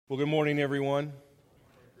Well, good morning, everyone.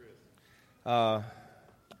 Kate,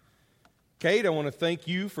 I want to thank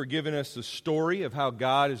you for giving us the story of how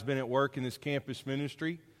God has been at work in this campus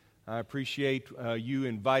ministry. I appreciate you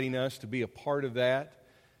inviting us to be a part of that.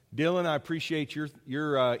 Dylan, I appreciate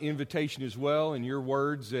your invitation as well and your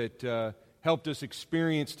words that helped us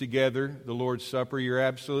experience together the Lord's Supper. You're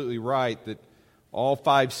absolutely right that all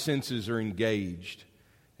five senses are engaged.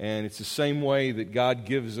 And it's the same way that God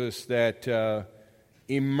gives us that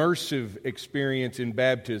immersive experience in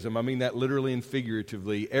baptism. I mean that literally and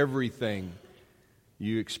figuratively. Everything.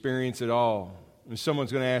 You experience it all. And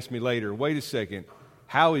someone's going to ask me later, wait a second,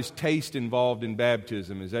 how is taste involved in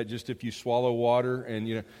baptism? Is that just if you swallow water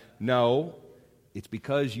and, No, it's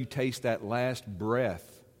because you taste that last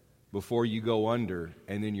breath before you go under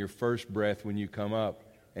and then your first breath when you come up.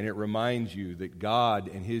 And it reminds you that God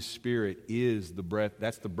and His Spirit is the breath.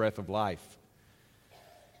 That's the breath of life.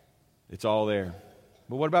 It's all there.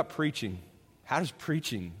 But what about preaching? How does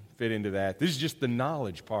preaching fit into that? This is just the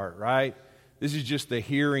knowledge part, right? This is just the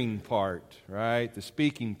hearing part, right? The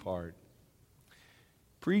speaking part.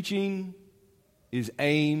 Preaching is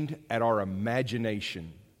aimed at our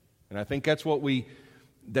imagination. And I think that's what we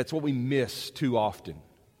miss too often.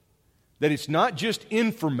 That it's not just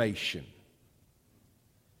information,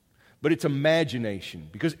 but it's imagination.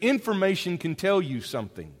 Because information can tell you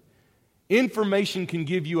something. Information can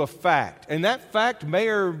give you a fact, and that fact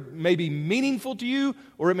may be meaningful to you,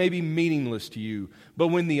 or it may be meaningless to you. But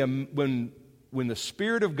when the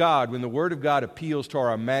Spirit of God, when the Word of God appeals to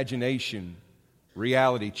our imagination,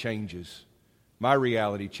 reality changes. My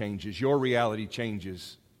reality changes. Your reality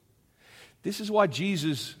changes. This is why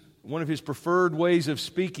Jesus, one of His preferred ways of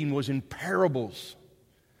speaking was in parables,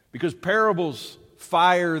 because parables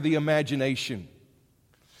fire the imagination.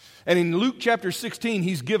 And in Luke chapter 16,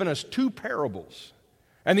 He's given us two parables.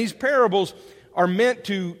 And these parables are meant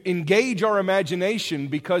to engage our imagination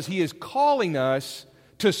because He is calling us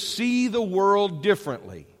to see the world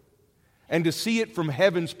differently and to see it from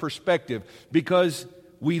heaven's perspective because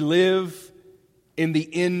we live in the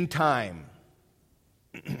end time.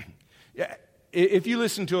 If you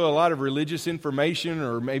listen to a lot of religious information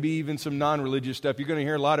or maybe even some non-religious stuff, you're going to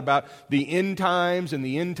hear a lot about the end times and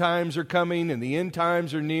the end times are coming and the end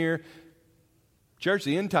times are near. Church,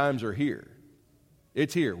 the end times are here.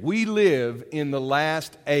 It's here. We live in the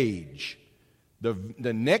last age.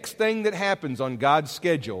 The next thing that happens on God's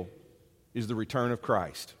schedule is the return of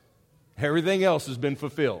Christ. Everything else has been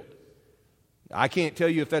fulfilled. I can't tell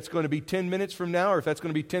you if that's going to be 10 minutes from now or if that's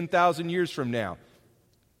going to be 10,000 years from now.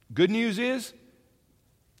 Good news is,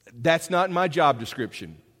 that's not in my job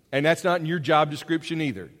description. And that's not in your job description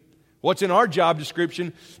either. What's in our job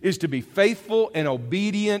description is to be faithful and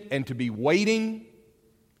obedient and to be waiting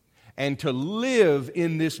and to live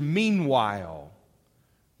in this meanwhile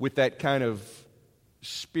with that kind of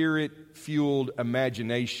Spirit-fueled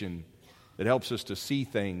imagination that helps us to see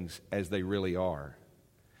things as they really are.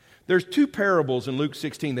 There's two parables in Luke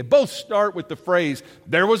 16. They both start with the phrase,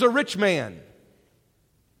 "There was a rich man."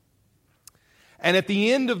 And at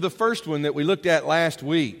the end of the first one that we looked at last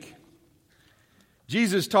week,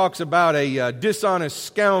 Jesus talks about a dishonest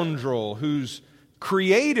scoundrel who's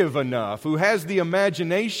creative enough, who has the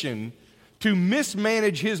imagination to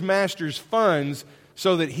mismanage his master's funds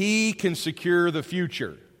so that he can secure the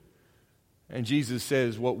future. And Jesus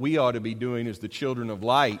says what we ought to be doing as the children of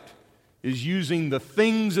light is using the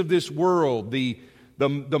things of this world, the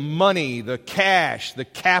money, the cash, the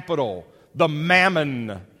capital, the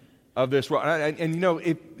mammon of this world. And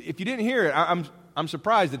if you didn't hear it, I'm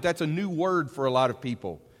surprised that that's a new word for a lot of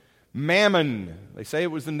people. Mammon. They say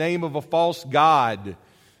it was the name of a false god,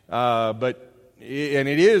 and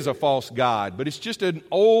it is a false god, but it's just an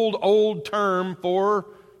old term for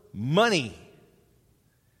money.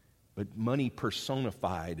 But money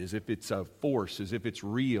personified, as if it's a force, as if it's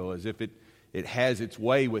real, as if it has its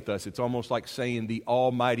way with us. It's almost like saying the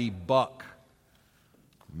almighty buck.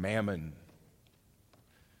 Mammon.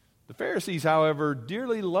 The Pharisees, however,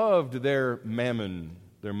 dearly loved their mammon,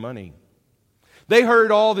 their money. They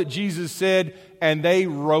heard all that Jesus said, and they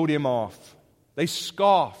wrote Him off. They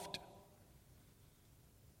scoffed.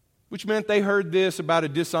 Which meant they heard this about a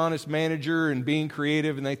dishonest manager and being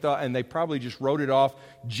creative, and they probably just wrote it off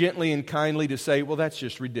gently and kindly to say, well, that's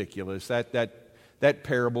just ridiculous. That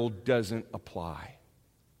parable doesn't apply.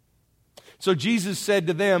 So Jesus said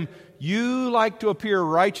to them, "You like to appear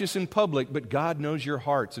righteous in public, but God knows your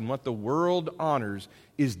hearts, and what the world honors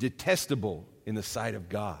is detestable in the sight of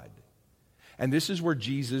God." And this is where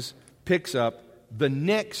Jesus picks up the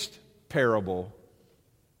next parable.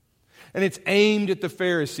 And it's aimed at the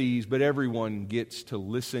Pharisees, but everyone gets to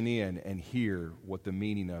listen in and hear what the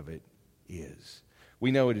meaning of it is.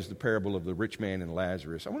 We know it is the parable of the rich man and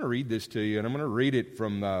Lazarus. I want to read this to you, and I'm going to read it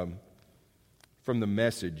from the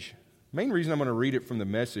Message. The main reason I'm going to read it from the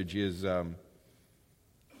Message is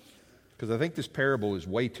because I think this parable is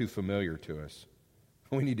way too familiar to us.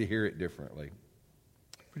 We need to hear it differently.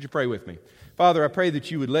 Would you pray with me? Father, I pray that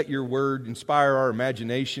you would let your word inspire our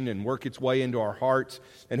imagination and work its way into our hearts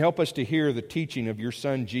and help us to hear the teaching of your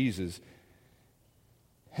Son Jesus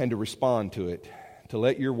and to respond to it, to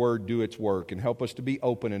let your word do its work and help us to be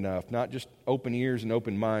open enough, not just open ears and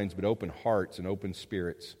open minds, but open hearts and open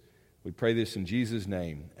spirits. We pray this in Jesus'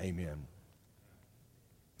 name. Amen.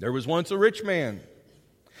 There was once a rich man,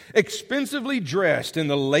 expensively dressed in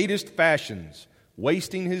the latest fashions,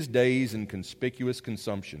 wasting his days in conspicuous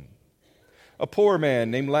consumption. A poor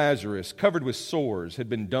man named Lazarus, covered with sores, had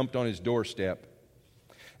been dumped on his doorstep.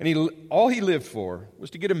 And all he lived for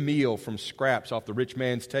was to get a meal from scraps off the rich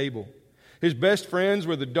man's table. His best friends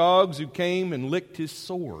were the dogs who came and licked his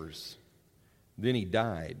sores. Then he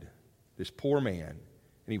died, this poor man,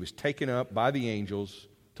 and he was taken up by the angels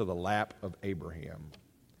to the lap of Abraham.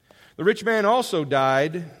 The rich man also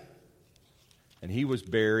died, and he was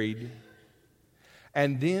buried.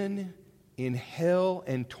 And then in hell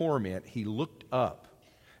and torment, he looked up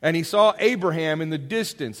and he saw Abraham in the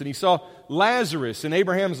distance and he saw Lazarus in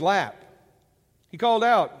Abraham's lap. He called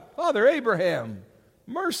out, "Father Abraham,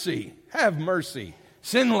 mercy, have mercy.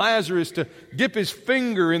 Send Lazarus to dip his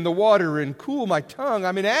finger in the water and cool my tongue.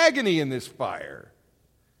 I'm in agony in this fire."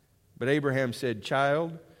 But Abraham said,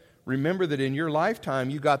 "Child, remember that in your lifetime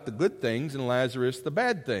you got the good things and Lazarus the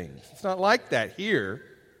bad things. It's not like that here.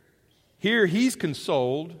 Here he's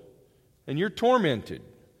consoled and you're tormented.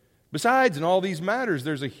 Besides, in all these matters,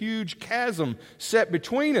 there's a huge chasm set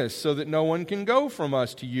between us so that no one can go from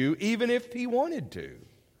us to you, even if he wanted to.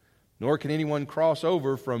 Nor can anyone cross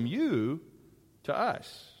over from you to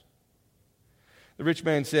us." The rich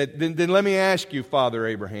man said, Then let me ask you, Father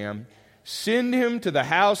Abraham, send him to the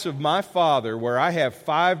house of my father where I have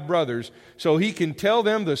 5 brothers so he can tell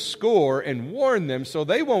them the score and warn them so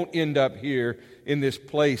they won't end up here in this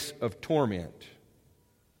place of torment.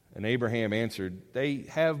 And Abraham answered, "They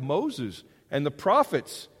have Moses and the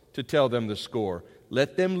prophets to tell them the score.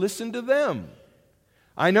 Let them listen to them."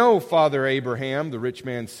 "I know, Father Abraham," the rich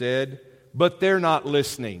man said, "but they're not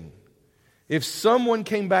listening. If someone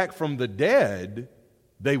came back from the dead,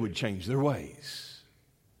 they would change their ways."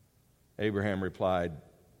 Abraham replied,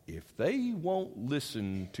 "If they won't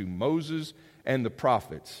listen to Moses and the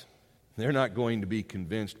prophets, they're not going to be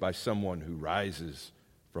convinced by someone who rises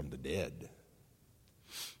from the dead."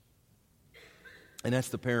 And that's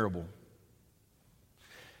the parable.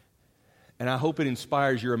 And I hope it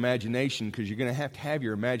inspires your imagination, because you're going to have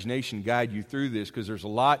your imagination guide you through this, because there's a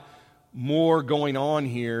lot more going on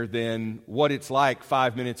here than what it's like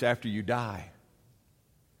 5 minutes after you die.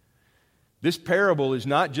 This parable is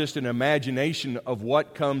not just an imagination of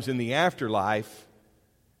what comes in the afterlife.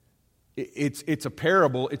 It's a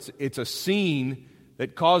parable, it's a scene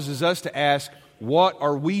that causes us to ask, what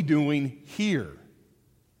are we doing here?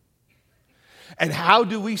 And how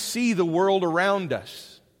do we see the world around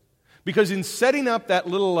us? Because in setting up that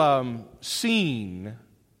little scene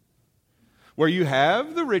where you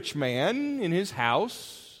have the rich man in his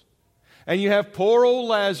house, and you have poor old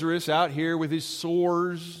Lazarus out here with his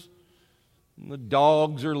sores, and the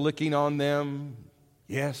dogs are licking on them.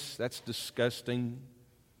 Yes, that's disgusting.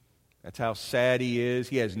 That's how sad he is.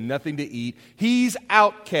 He has nothing to eat. He's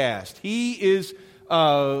outcast. He is,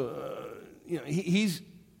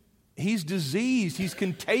 he's diseased. He's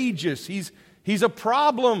contagious. He's a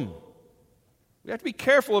problem. We have to be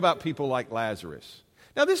careful about people like Lazarus.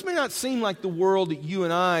 Now, this may not seem like the world that you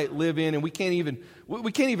and I live in, and we can't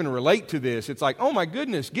even relate to this. It's like, oh my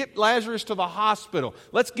goodness, get Lazarus to the hospital.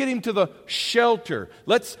 Let's get him to the shelter.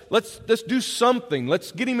 Let's do something.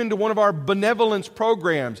 Let's get him into one of our benevolence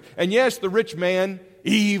programs. And yes, the rich man,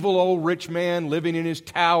 evil old rich man, living in his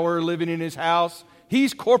tower, living in his house.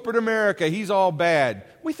 He's corporate America. He's all bad.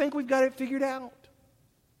 We think we've got it figured out.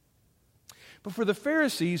 But for the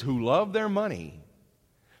Pharisees who love their money,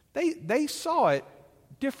 they saw it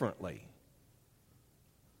differently.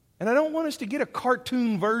 And I don't want us to get a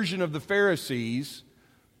cartoon version of the Pharisees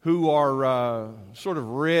who are sort of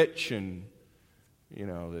rich, and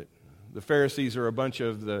that the Pharisees are a bunch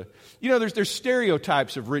of there's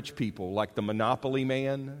stereotypes of rich people, like the Monopoly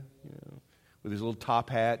man, with his little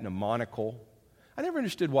top hat and a monocle. I never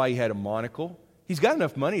understood why he had a monocle. He's got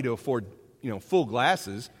enough money to afford full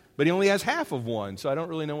glasses, but he only has half of one, so I don't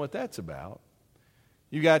really know what that's about.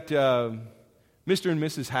 You got Mr. and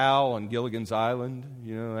Mrs. Howell on Gilligan's Island,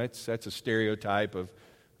 that's a stereotype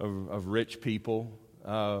of rich people.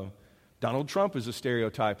 Donald Trump is a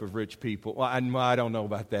stereotype of rich people. Well, I don't know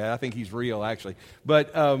about that. I think he's real, actually.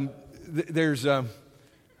 But there's...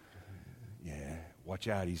 watch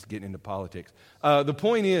out, he's getting into politics. The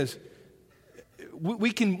point is,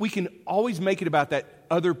 we can always make it about that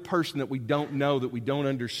other person that we don't know, that we don't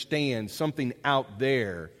understand, something out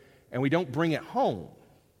there, and we don't bring it home.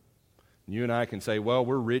 You and I can say, well,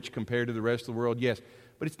 we're rich compared to the rest of the world. Yes,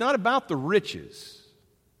 but it's not about the riches.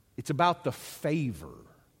 It's about the favor.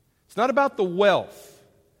 It's not about the wealth.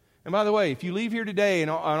 And by the way, if you leave here today and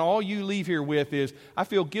all you leave here with is, I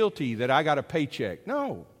feel guilty that I got a paycheck.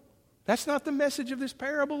 No, that's not the message of this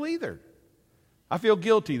parable either. I feel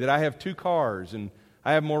guilty that I have 2 cars and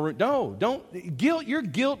I have more room. No, don't. Your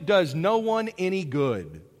guilt does no one any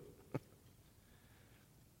good.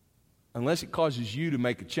 Unless it causes you to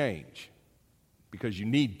make a change because you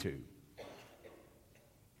need to.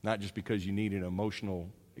 Not just because you need an emotional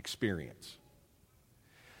experience.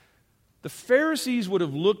 The Pharisees would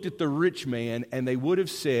have looked at the rich man and they would have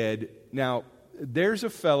said, now, there's a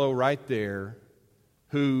fellow right there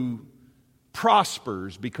who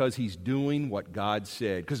prospers because he's doing what God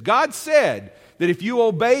said. Because God said that if you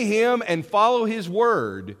obey Him and follow His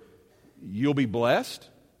word, you'll be blessed.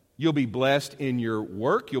 You'll be blessed in your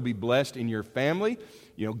work. You'll be blessed in your family.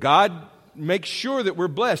 God makes sure that we're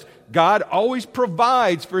blessed. God always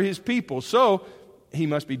provides for His people. So He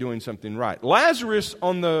must be doing something right. Lazarus,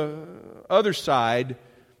 on the other side,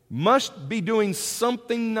 must be doing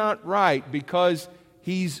something not right because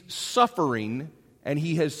he's suffering and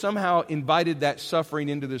he has somehow invited that suffering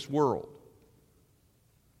into this world.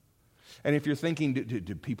 And if you're thinking,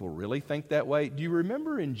 do people really think that way? Do you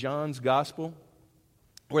remember in John's Gospel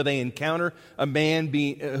where they encounter a man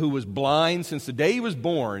who was blind since the day he was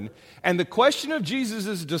born, and the question of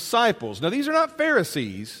Jesus' disciples, now these are not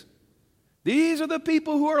Pharisees, these are the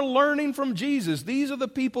people who are learning from Jesus, these are the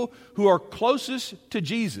people who are closest to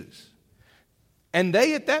Jesus. And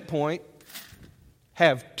they at that point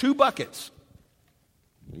have 2 buckets.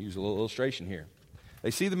 I'll use a little illustration here.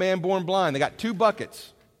 They see the man born blind, they got 2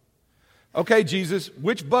 buckets. Okay, Jesus,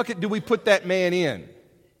 which bucket do we put that man in?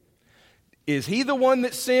 Is he the one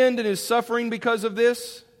that sinned and is suffering because of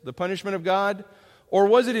this, the punishment of God? Or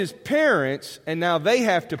was it his parents and now they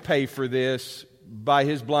have to pay for this by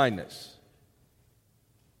his blindness?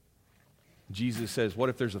 Jesus says, what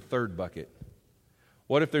if there's a third bucket?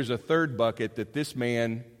 What if there's a third bucket that this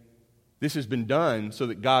has been done so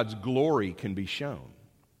that God's glory can be shown?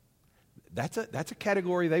 That's a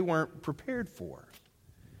category they weren't prepared for.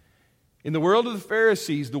 In the world of the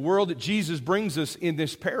Pharisees, the world that Jesus brings us in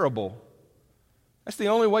this parable, that's the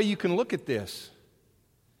only way you can look at this.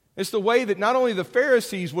 It's the way that not only the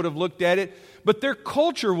Pharisees would have looked at it, but their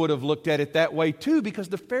culture would have looked at it that way too, because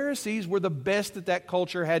the Pharisees were the best that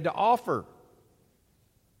culture had to offer.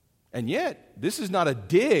 And yet, this is not a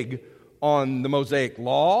dig on the Mosaic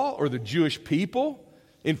Law or the Jewish people.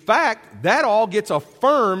 In fact, that all gets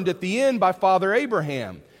affirmed at the end by Father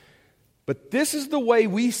Abraham. But this is the way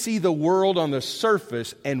we see the world on the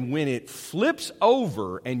surface, and when it flips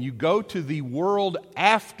over and you go to the world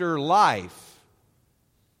after life,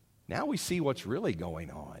 now we see what's really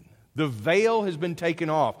going on. The veil has been taken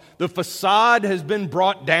off. The facade has been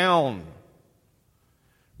brought down.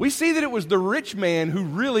 We see that it was the rich man who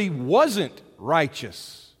really wasn't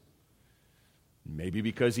righteous. Maybe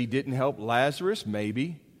because he didn't help Lazarus,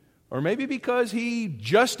 maybe. Or maybe because he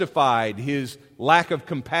justified his lack of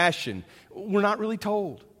compassion. We're not really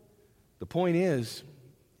told. The point is,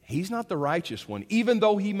 he's not the righteous one, even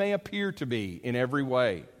though he may appear to be in every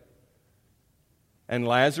way. And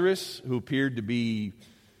Lazarus, who appeared to be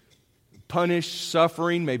punished,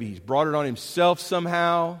 suffering, maybe he's brought it on himself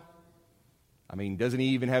somehow. I mean, doesn't he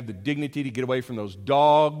even have the dignity to get away from those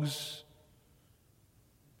dogs?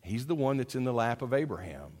 He's the one that's in the lap of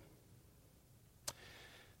Abraham.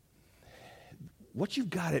 What you've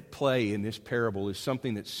got at play in this parable is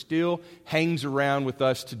something that still hangs around with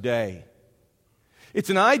us today. It's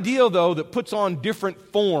an ideal, though, that puts on different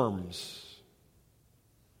forms.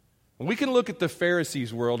 And we can look at the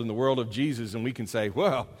Pharisees' world and the world of Jesus, and we can say,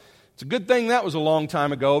 well, it's a good thing that was a long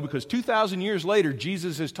time ago, because 2,000 years later,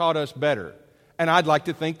 Jesus has taught us better. And I'd like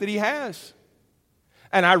to think that he has.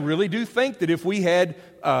 And I really do think that if we had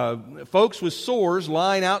folks with sores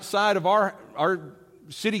lying outside of our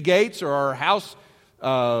city gates or our house,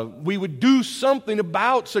 we would do something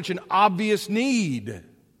about such an obvious need.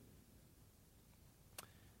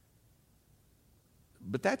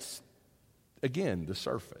 But that's, again, the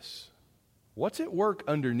surface. What's at work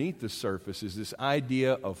underneath the surface is this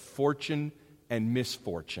idea of fortune and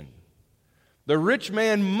misfortune. The rich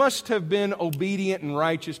man must have been obedient and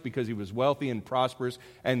righteous because he was wealthy and prosperous,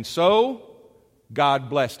 and so God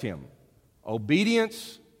blessed him.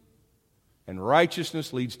 Obedience and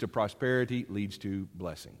righteousness leads to prosperity, leads to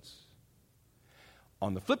blessings.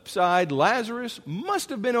 On the flip side, Lazarus must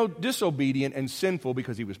have been disobedient and sinful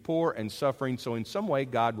because he was poor and suffering, so in some way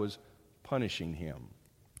God was punishing him.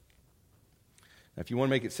 Now, if you want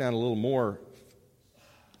to make it sound a little more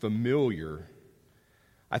familiar,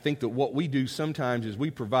 I think that what we do sometimes is we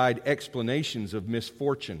provide explanations of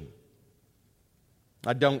misfortune.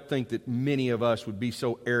 I don't think that many of us would be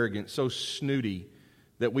so arrogant, so snooty,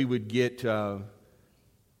 that we would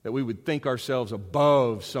think ourselves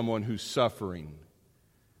above someone who's suffering.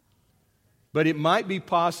 But it might be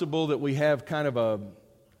possible that we have kind of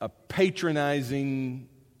a patronizing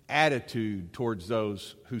attitude towards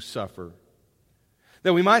those who suffer.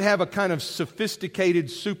 That we might have a kind of sophisticated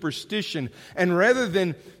superstition, and rather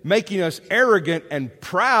than making us arrogant and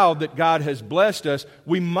proud that God has blessed us,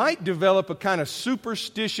 we might develop a kind of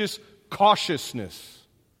superstitious cautiousness.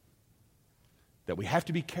 That we have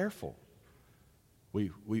to be careful.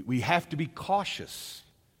 We have to be cautious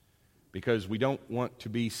because we don't want to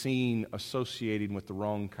be seen associating with the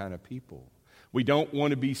wrong kind of people. We don't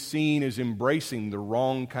want to be seen as embracing the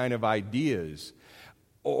wrong kind of ideas.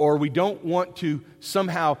 Or we don't want to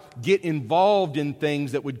somehow get involved in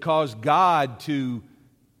things that would cause God to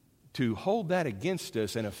hold that against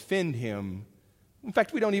us and offend Him. In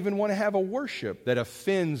fact, we don't even want to have a worship that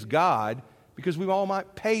offends God because we all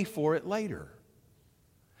might pay for it later.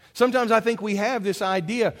 Sometimes I think we have this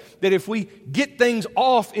idea that if we get things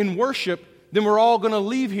off in worship, then we're all going to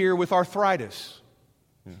leave here with arthritis.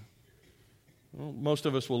 Yeah. Well, most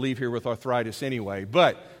of us will leave here with arthritis anyway,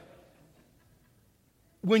 but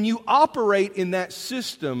when you operate in that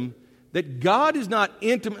system that God is not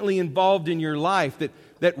intimately involved in your life,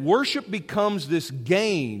 that worship becomes this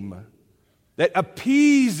game that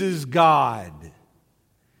appeases God,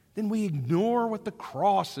 then we ignore what the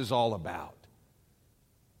cross is all about.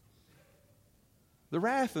 The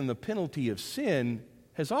wrath and the penalty of sin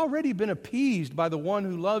has already been appeased by the one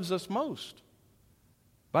who loves us most,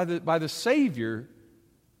 by the Savior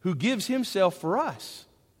who gives Himself for us.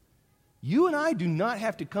 You and I do not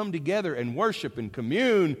have to come together and worship and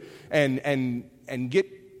commune and get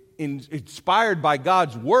inspired by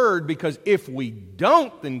God's Word, because if we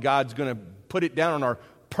don't, then God's going to put it down on our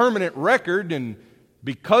permanent record, and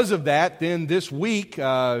because of that, then this week,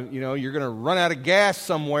 you're going to run out of gas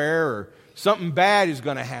somewhere or something bad is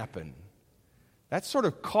going to happen. That sort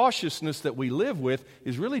of cautiousness that we live with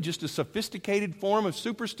is really just a sophisticated form of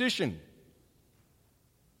superstition.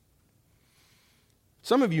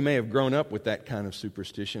 Some of you may have grown up with that kind of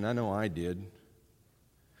superstition. I know I did.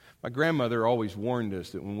 My grandmother always warned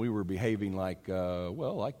us that when we were behaving like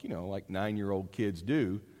 9-year-old kids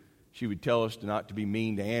do, she would tell us not to be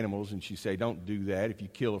mean to animals, and she'd say, "Don't do that. If you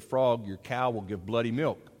kill a frog, your cow will give bloody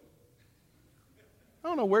milk." I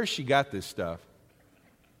don't know where she got this stuff.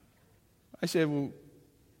 I said, well,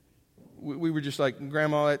 we were just like,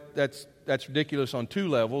 "Grandma, that's ridiculous on two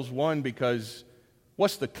levels. One, because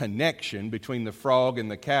what's the connection between the frog and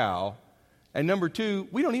the cow? And number two,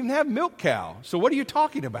 we don't even have milk cow. So what are you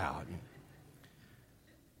talking about?"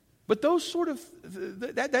 But those sort of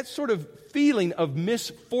that sort of feeling of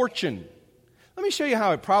misfortune, let me show you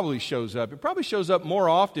how it probably shows up. It probably shows up more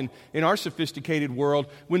often in our sophisticated world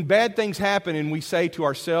when bad things happen and we say to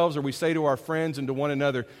ourselves or we say to our friends and to one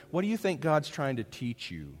another, "What do you think God's trying to teach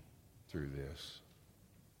you through this?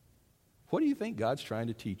 What do you think God's trying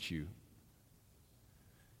to teach you?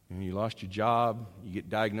 You lost your job, you get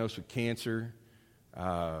diagnosed with cancer,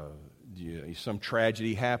 some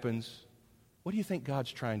tragedy happens. What do you think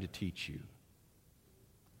God's trying to teach you?"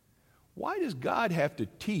 Why does God have to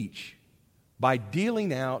teach by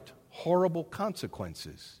dealing out horrible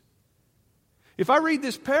consequences? If I read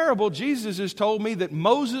this parable, Jesus has told me that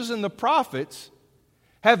Moses and the prophets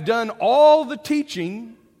have done all the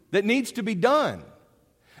teaching that needs to be done.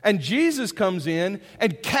 And Jesus comes in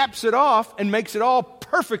and caps it off and makes it all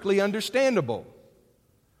perfectly understandable.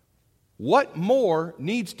 What more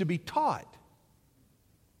needs to be taught?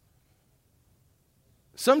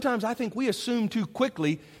 Sometimes I think we assume too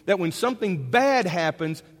quickly that when something bad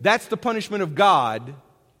happens, that's the punishment of God.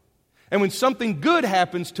 And when something good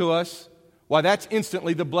happens to us, why, that's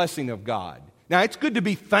instantly the blessing of God. Now, it's good to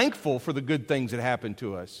be thankful for the good things that happen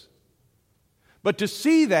to us. But to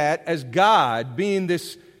see that as God being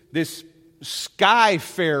this sky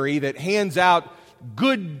fairy that hands out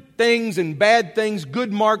good things and bad things,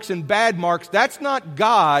 good marks and bad marks, that's not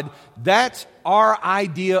God. That's our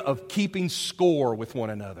idea of keeping score with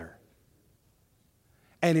one another.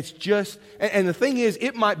 And it's just, and the thing is,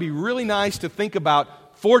 it might be really nice to think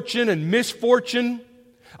about fortune and misfortune.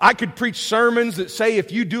 I could preach sermons that say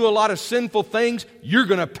if you do a lot of sinful things, you're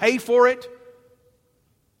going to pay for it.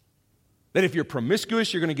 That if you're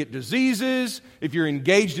promiscuous, you're going to get diseases. If you're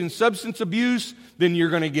engaged in substance abuse, then you're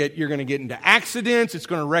going to get into accidents. It's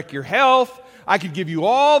going to wreck your health. I could give you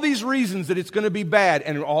all these reasons that it's going to be bad.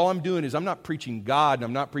 And all I'm doing is I'm not preaching God and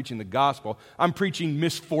I'm not preaching the gospel. I'm preaching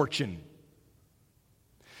misfortune.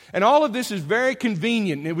 And all of this is very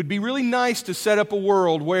convenient. And it would be really nice to set up a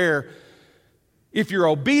world where if you're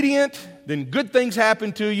obedient, then good things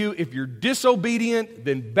happen to you. If you're disobedient,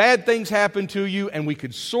 then bad things happen to you. And we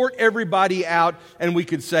could sort everybody out and we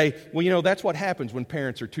could say, well, that's what happens when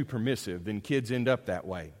parents are too permissive. Then kids end up that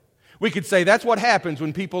way. We could say that's what happens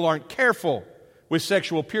when people aren't careful with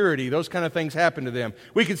sexual purity. Those kind of things happen to them.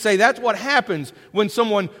 We could say that's what happens when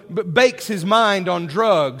someone bakes his mind on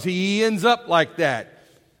drugs. He ends up like that.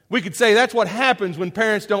 We could say that's what happens when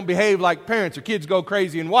parents don't behave like parents or kids go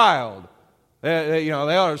crazy and wild. They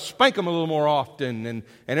ought to spank them a little more often and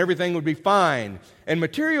everything would be fine. And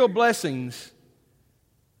material blessings,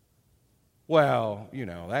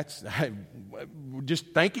 that's just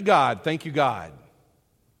thank you, God. Thank you, God.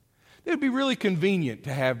 It would be really convenient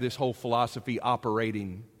to have this whole philosophy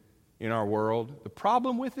operating in our world. The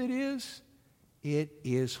problem with it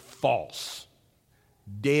is false.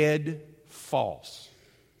 Dead false.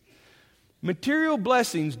 Material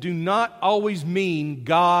blessings do not always mean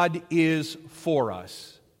God is for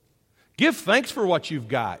us. Give thanks for what you've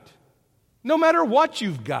got, no matter what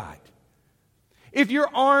you've got. If your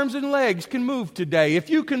arms and legs can move today, if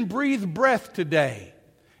you can breathe breath today,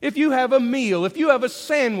 if you have a meal, if you have a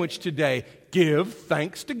sandwich today, give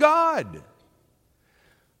thanks to God.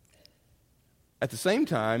 At the same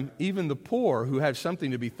time, even the poor who have something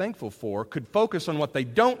to be thankful for could focus on what they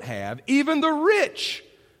don't have. Even the rich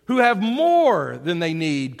who have more than they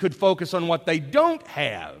need could focus on what they don't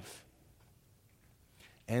have.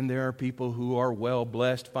 And there are people who are well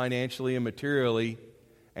blessed financially and materially,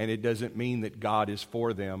 and it doesn't mean that God is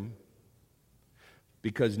for them.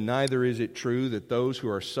 Because neither is it true that those who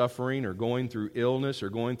are suffering or going through illness or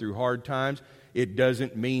going through hard times, it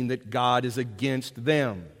doesn't mean that God is against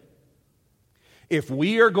them. If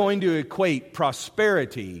we are going to equate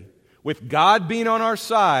prosperity with God being on our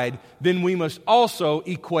side, then we must also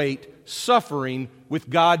equate suffering with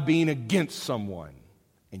God being against someone.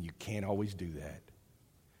 And you can't always do that.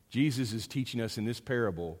 Jesus is teaching us in this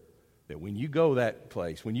parable that when you go that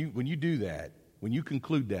place, when you do that, when you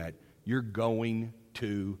conclude that, you're going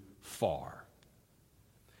too far.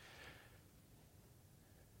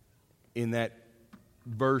 In that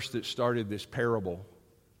verse that started this parable,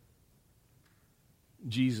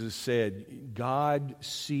 Jesus said, God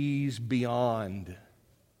sees beyond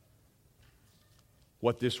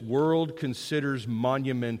what this world considers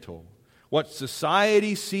monumental. What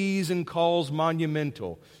society sees and calls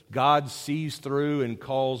monumental, God sees through and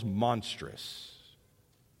calls monstrous.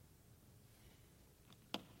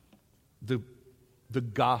 The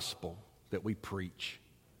gospel that we preach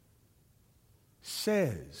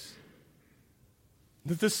says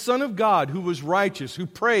that the Son of God, who was righteous, who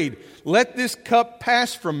prayed, "Let this cup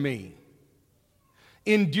pass from me,"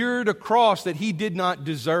 endured a cross that He did not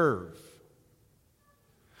deserve.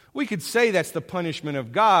 We could say that's the punishment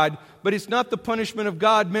of God, but it's not the punishment of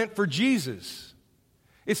God meant for Jesus.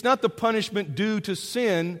 It's not the punishment due to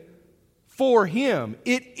sin for Him.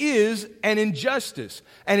 It is an injustice.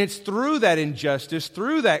 And it's through that injustice,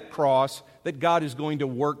 through that cross, that God is going to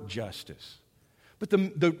work justice. But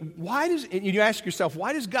why does, and you ask yourself,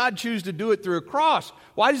 why does God choose to do it through a cross?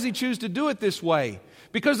 Why does He choose to do it this way?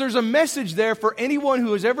 Because there's a message there for anyone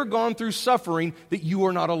who has ever gone through suffering that you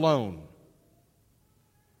are not alone.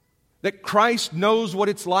 That Christ knows what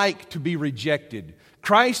it's like to be rejected.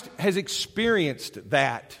 Christ has experienced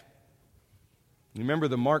that. You remember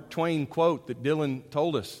the Mark Twain quote that Dylan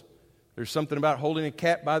told us? There's something about holding a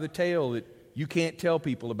cat by the tail that you can't tell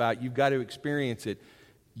people about. You've got to experience it.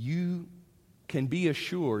 You can be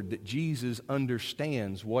assured that Jesus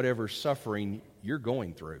understands whatever suffering you're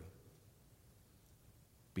going through.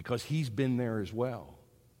 Because He's been there as well.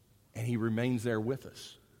 And He remains there with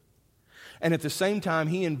us. And at the same time,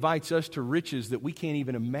 He invites us to riches that we can't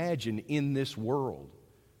even imagine in this world.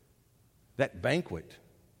 That banquet,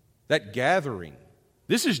 that gathering.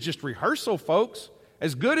 This is just rehearsal, folks.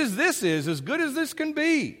 As good as this is, as good as this can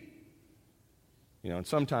be. And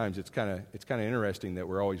sometimes it's kind of interesting that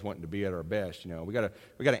we're always wanting to be at our best. We got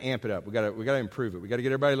to amp it up. We got to improve it. We got to get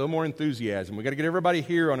everybody a little more enthusiasm. We got to get everybody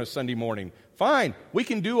here on a Sunday morning. Fine, we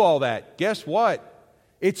can do all that. Guess what?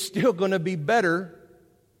 It's still going to be better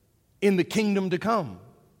in the kingdom to come.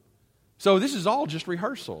 So this is all just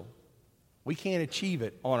rehearsal. We can't achieve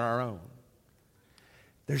it on our own.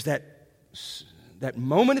 There's that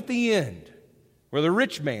moment at the end where the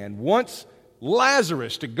rich man wants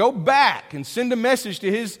Lazarus to go back and send a message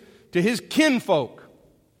to his kinfolk.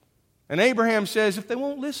 And Abraham says, if they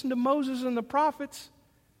won't listen to Moses and the prophets,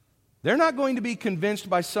 they're not going to be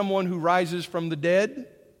convinced by someone who rises from the dead.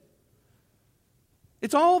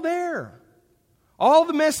 It's all there. All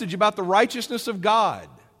the message about the righteousness of God.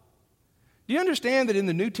 Do you understand that in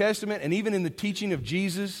the New Testament and even in the teaching of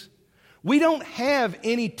Jesus, we don't have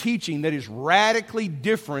any teaching that is radically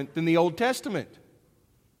different than the Old Testament?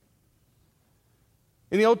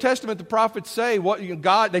 In the Old Testament, the prophets say,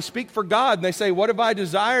 they speak for God, and they say, what have I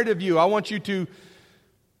desired of you? I want you to,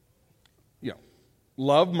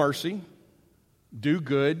 love mercy, do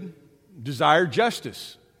good, desire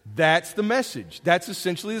justice. That's the message. That's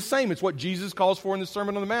essentially the same. It's what Jesus calls for in the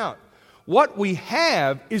Sermon on the Mount. What we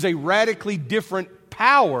have is a radically different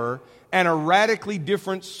power and a radically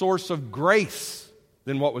different source of grace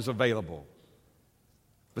than what was available.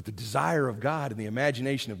 But the desire of God and the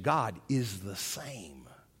imagination of God is the same.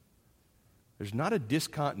 There's not a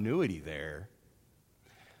discontinuity there.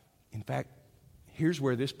 In fact, here's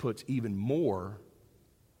where this puts even more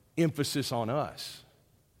emphasis on us.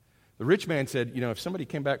 The rich man said, if somebody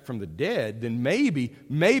came back from the dead, then maybe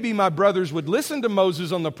my brothers would listen to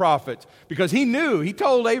Moses and the prophets, because he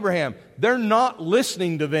told Abraham, they're not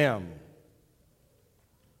listening to them.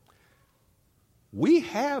 We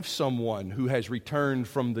have someone who has returned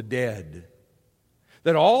from the dead,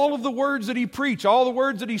 that all of the words that he preached, all the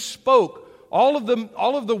words that he spoke, all of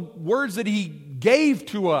the words that he gave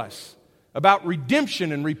to us about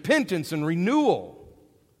redemption and repentance and renewal.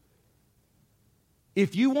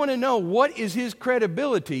 If you want to know what is his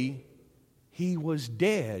credibility, he was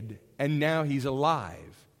dead and now he's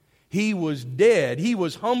alive. He was dead. He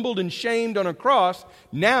was humbled and shamed on a cross.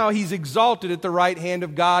 Now he's exalted at the right hand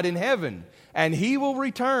of God in heaven. And he will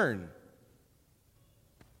return.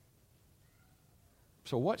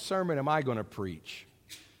 So what sermon am I going to preach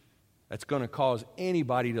that's going to cause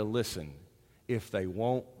anybody to listen if they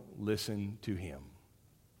won't listen to him?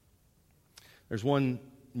 There's one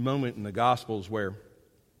moment in the Gospels where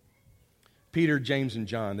Peter, James, and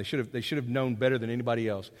John, they should have known better than anybody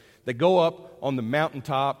else. They go up on the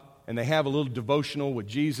mountaintop and they have a little devotional with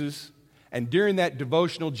Jesus. And during that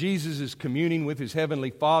devotional, Jesus is communing with his heavenly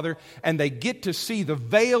Father, and they get to see the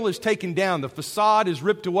veil is taken down, the facade is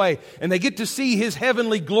ripped away, and they get to see his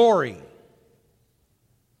heavenly glory.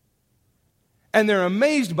 And they're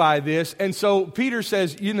amazed by this, and so Peter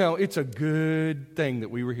says, it's a good thing that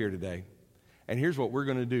we were here today. And here's what we're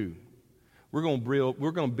going to do. We're going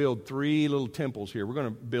to build 3 little temples here. We're going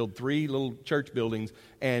to build 3 little church buildings,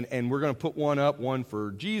 and we're going to put one up, one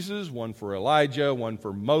for Jesus, one for Elijah, one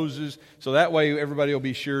for Moses. So that way everybody will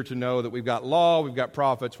be sure to know that we've got law, we've got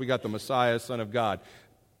prophets, we got the Messiah, Son of God.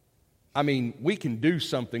 I mean, we can do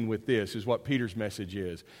something with this, is what Peter's message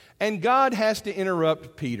is. And God has to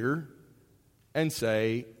interrupt Peter and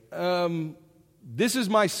say, this is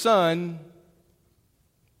my son.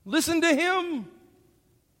 Listen to him.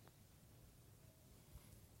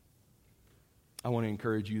 I want to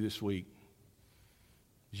encourage you this week.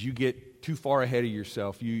 As you get too far ahead of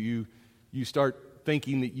yourself, you start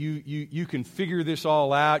thinking that you can figure this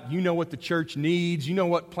all out. You know what the church needs. You know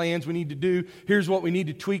what plans we need to do. Here's what we need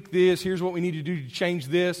to tweak this. Here's what we need to do to change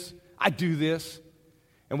this. I do this.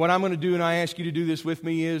 And what I'm going to do, and I ask you to do this with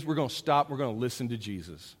me, is we're going to stop. We're going to listen to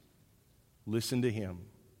Jesus. Listen to him.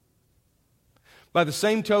 By the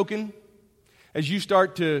same token, as you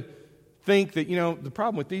start to think that, the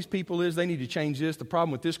problem with these people is they need to change this. The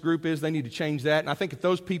problem with this group is they need to change that. And I think if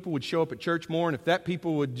those people would show up at church more, and if that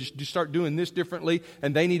people would just start doing this differently,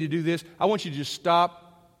 and they need to do this, I want you to just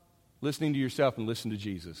stop listening to yourself and listen to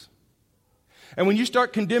Jesus. And when you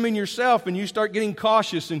start condemning yourself and you start getting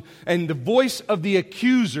cautious and the voice of the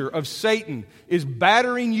accuser of Satan is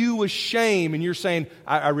battering you with shame, and you're saying,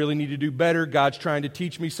 I really need to do better. God's trying to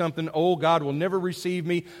teach me something. Oh, God will never receive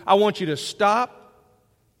me. I want you to stop.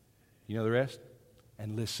 You know the rest?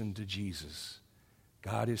 And listen to Jesus.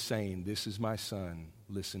 God is saying, this is my son.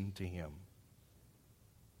 Listen to him.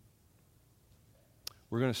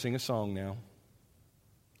 We're going to sing a song now.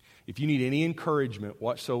 If you need any encouragement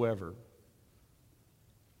whatsoever,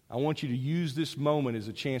 I want you to use this moment as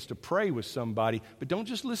a chance to pray with somebody, but don't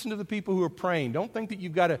just listen to the people who are praying. Don't think that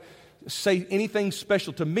you've got to say anything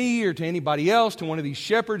special to me or to anybody else, to one of these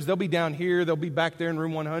shepherds. They'll be down here. They'll be back there in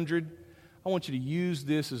room 100. I want you to use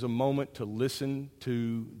this as a moment to listen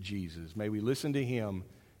to Jesus. May we listen to him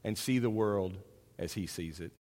and see the world as he sees it.